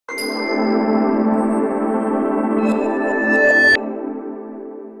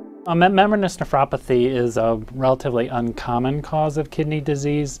Membranous nephropathy is a relatively uncommon cause of kidney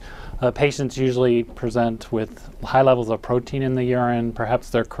disease. Patients usually present with high levels of protein in the urine.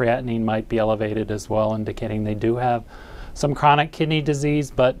 Perhaps their creatinine might be elevated as well, indicating they do have some chronic kidney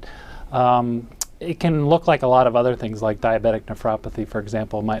disease, but it can look like a lot of other things, like diabetic nephropathy, for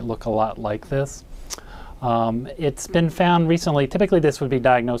example, might look a lot like this. It's been found recently, typically this would be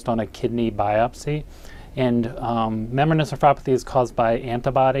diagnosed on a kidney biopsy. And membranous nephropathy is caused by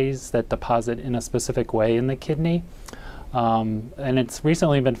antibodies that deposit in a specific way in the kidney. And it's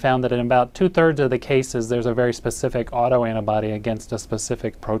recently been found that in about 2/3 of the cases there's a very specific autoantibody against a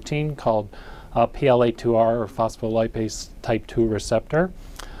specific protein called PLA2R, or phospholipase type 2 receptor.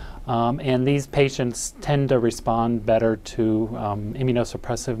 And these patients tend to respond better to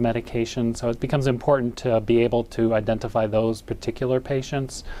immunosuppressive medication, so it becomes important to be able to identify those particular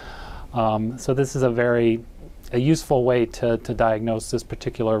patients. So this is a useful way to diagnose this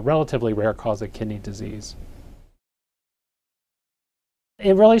particular relatively rare cause of kidney disease.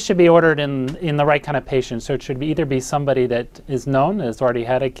 It really should be ordered in the right kind of patient. So it should either be somebody that is known, has already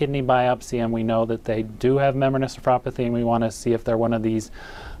had a kidney biopsy, and we know that they do have membranous nephropathy, and we want to see if they're one of these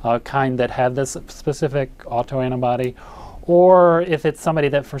kind that have this specific autoantibody. Or if it's somebody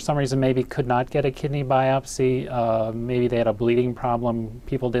that for some reason maybe could not get a kidney biopsy, maybe they had a bleeding problem,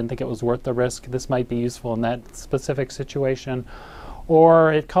 people didn't think it was worth the risk, this might be useful in that specific situation.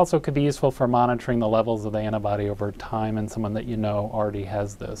 Or it also could be useful for monitoring the levels of the antibody over time in someone that you know already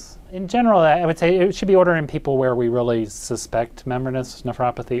has this. In general, I would say it should be ordered in people where we really suspect membranous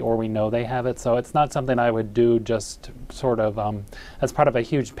nephropathy or we know they have it. So it's not something I would do just sort of as part of a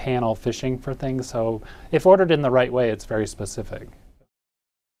huge panel fishing for things. So if ordered in the right way, it's very specific.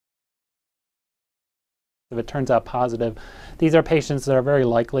 If it turns out positive, these are patients that are very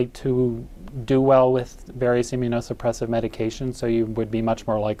likely to do well with various immunosuppressive medications, so you would be much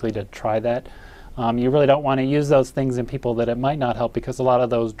more likely to try that. You really don't want to use those things in people that it might not help, because a lot of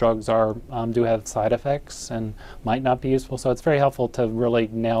those drugs do have side effects and might not be useful. So it's very helpful to really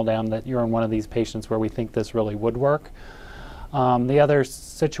nail down that you're in one of these patients where we think this really would work. The other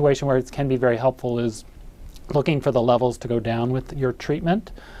situation where it can be very helpful is looking for the levels to go down with your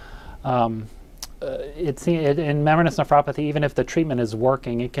treatment. In membranous nephropathy, even if the treatment is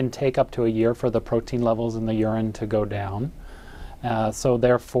working, it can take up to a year for the protein levels in the urine to go down. So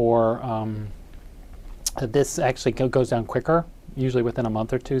therefore, this actually goes down quicker, usually within a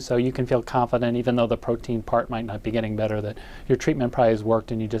month or two. So you can feel confident, even though the protein part might not be getting better, that your treatment probably has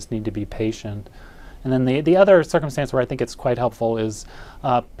worked and you just need to be patient. And then the other circumstance where I think it's quite helpful is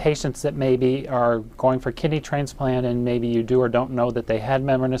patients that maybe are going for kidney transplant, and maybe you do or don't know that they had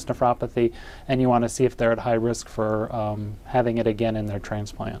membranous nephropathy, and you want to see if they're at high risk for having it again in their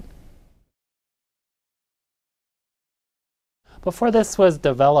transplant. Before this was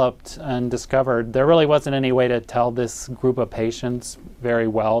developed and discovered, there really wasn't any way to tell this group of patients very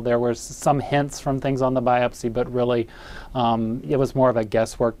well. There were some hints from things on the biopsy, but really it was more of a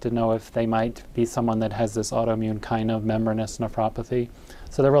guesswork to know if they might be someone that has this autoimmune kind of membranous nephropathy.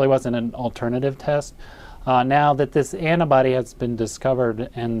 So there really wasn't an alternative test. Now that this antibody has been discovered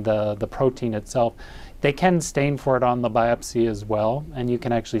and the protein itself, they can stain for it on the biopsy as well, and you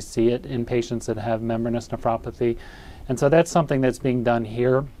can actually see it in patients that have membranous nephropathy. And so that's something that's being done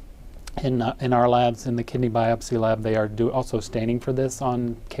here in our labs, in the kidney biopsy lab. They are also staining for this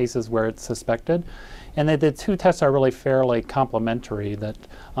on cases where it's suspected. And the two tests are really fairly complementary, that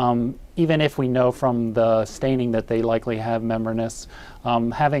even if we know from the staining that they likely have membranous,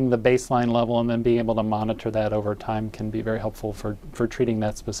 having the baseline level and then being able to monitor that over time can be very helpful for treating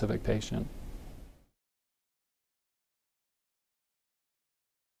that specific patient.